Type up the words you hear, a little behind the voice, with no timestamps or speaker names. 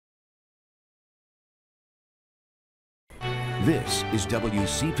This is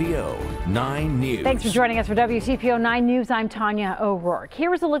WCPO 9 News. Thanks for joining us for WCPO 9 News. I'm Tanya O'Rourke.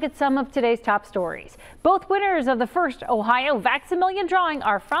 Here is a look at some of today's top stories. Both winners of the first Ohio Vax-A-Million drawing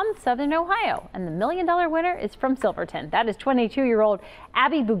are from Southern Ohio, and the $1 million winner is from Silverton. That is 22-year-old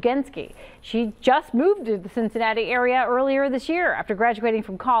Abby Bugensky. She just moved to the Cincinnati area earlier this year after graduating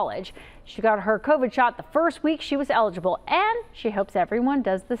from college. She got her COVID shot the first week she was eligible, and she hopes everyone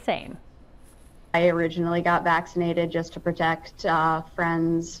does the same. I originally got vaccinated just to protect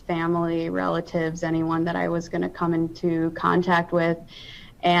friends, family, relatives, anyone that I was going to come into contact with.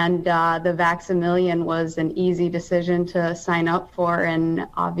 And the Vax-A-Million was an easy decision to sign up for, and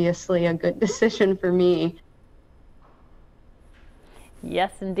obviously a good decision for me.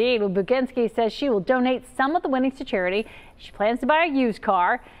 Yes, indeed. Well, Bugensky says she will donate some of the winnings to charity. She plans to buy a used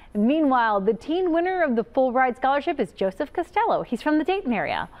car. Meanwhile, the teen winner of the full ride scholarship is Joseph Costello. He's from the Dayton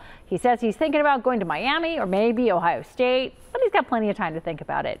area. He says he's thinking about going to Miami or maybe Ohio State, but he's got plenty of time to think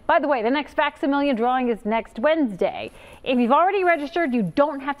about it. By the way, the next Vax-A-Million drawing is next Wednesday. If you've already registered, you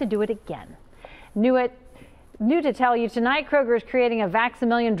don't have to do it again. New to tell you tonight, Kroger is creating a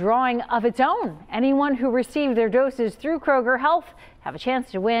Vax-A-Million drawing of its own. Anyone who received their doses through Kroger Health have a chance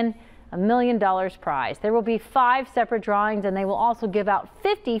to win $1 million prize. There will be 5 separate drawings, and they will also give out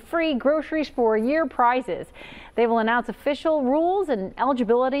 50 free groceries for a year prizes. They will announce official rules and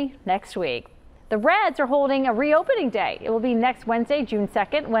eligibility next week. The Reds are holding a reopening day. It will be next Wednesday, June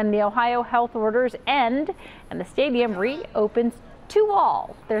 2nd, when the Ohio health orders end and the stadium reopens to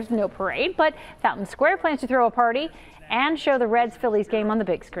all. There's no parade, but Fountain Square plans to throw a party and show the Reds-Phillies game on the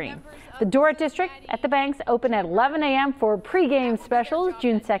big screen. The Dorrit District at the Banks open at 11 a.m. for pregame specials.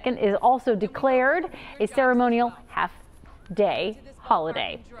 June 2nd is also declared a ceremonial half-day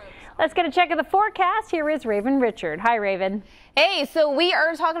holiday. Let's get a check of the forecast. Here is Raven Richard. Hi, Raven. Hey, so we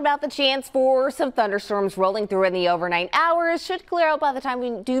are talking about the chance for some thunderstorms rolling through in the overnight hours. Should clear out by the time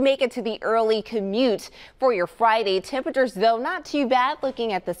we do make it to the early commute for your Friday. Temperatures, though, not too bad,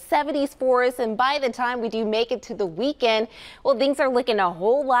 looking at the 70s for us. And by the time we do make it to the weekend, well, things are looking a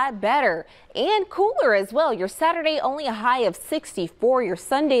whole lot better and cooler as well. Your Saturday only a high of 64. Your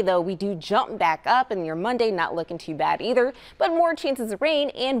Sunday, though, we do jump back up, and your Monday not looking too bad either, but more chances of rain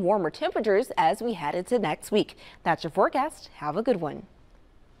and warmer temperatures as we head into next week. That's your forecast. Have a good one.